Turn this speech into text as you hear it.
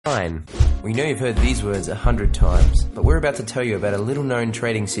Fine. We know you've heard these words 100 times, but we're about to tell you about a little-known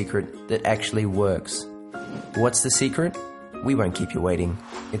trading secret that actually works. What's the secret? We won't keep you waiting.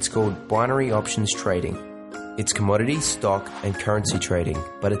 It's called binary options trading. It's commodity, stock, and currency trading,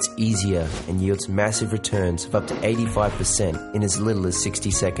 but it's easier and yields massive returns of up to 85% in as little as 60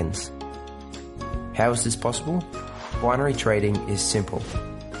 seconds. How is this possible? Binary trading is simple.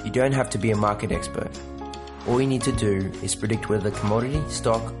 You don't have to be a market expert. All you need to do is predict whether the commodity,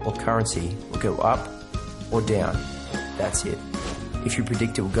 stock, or currency will go up or down. That's it. If you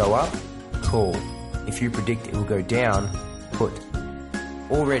predict it will go up, call. If you predict it will go down, put.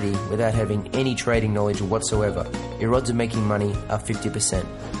 Already, without having any trading knowledge whatsoever, your odds of making money are 50%.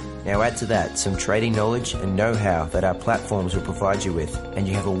 Now add to that some trading knowledge and know-how that our platforms will provide you with, and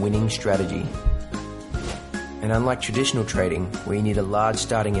you have a winning strategy. And unlike traditional trading, where you need a large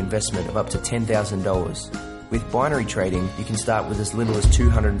starting investment of up to $10,000, with binary trading, you can start with as little as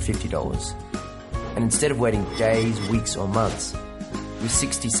 $250. And instead of waiting days, weeks, or months, with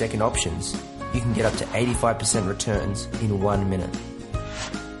 60-second options, you can get up to 85% returns in 1 minute.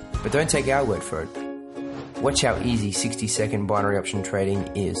 But don't take our word for it. Watch how easy 60-second binary option trading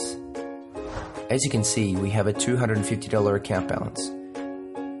is. As you can see, we have a $250 account balance.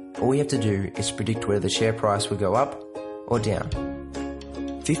 All we have to do is predict whether the share price will go up or down.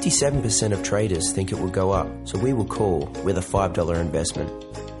 57% of traders think it will go up, so we will call with a $5 investment.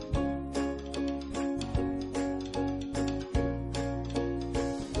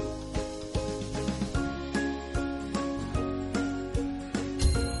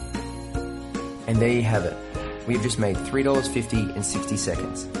 And there you have it. We have just made $3.50 in 60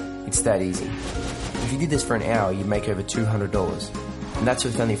 seconds. It's that easy. If you did this for an hour, you'd make over $200. And that's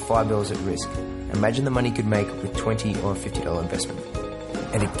with only $5 at risk. Imagine the money you could make with $20 or a $50 investment.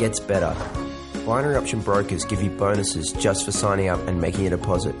 And it gets better. Binary option brokers give you bonuses just for signing up and making a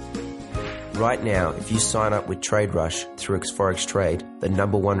deposit. Right now, if you sign up with TradeRush through Forex Trade, the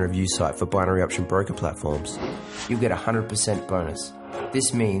 #1 review site for binary option broker platforms, you'll get a 100% bonus.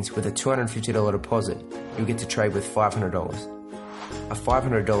 This means with a $250 deposit, you'll get to trade with $500. A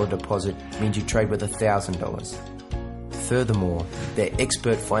 $500 deposit means you trade with $1,000. Furthermore, their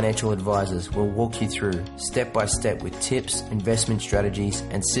expert financial advisors will walk you through step by step with tips, investment strategies,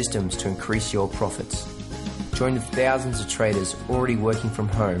 and systems to increase your profits. Join the thousands of traders already working from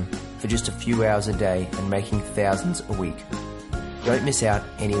home for just a few hours a day and making thousands a week. Don't miss out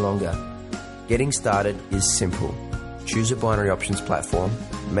any longer. Getting started is simple. Choose a binary options platform,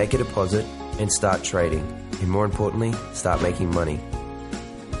 make a deposit, and start trading. And more importantly, start making money.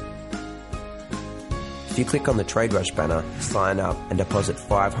 If you click on the TradeRush banner, sign up and deposit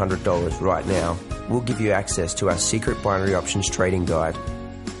 $500 right now, we'll give you access to our secret binary options trading guide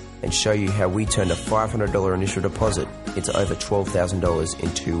and show you how we turned a $500 initial deposit into over $12,000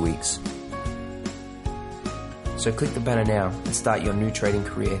 in 2 weeks. So click the banner now and start your new trading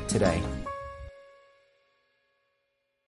career today.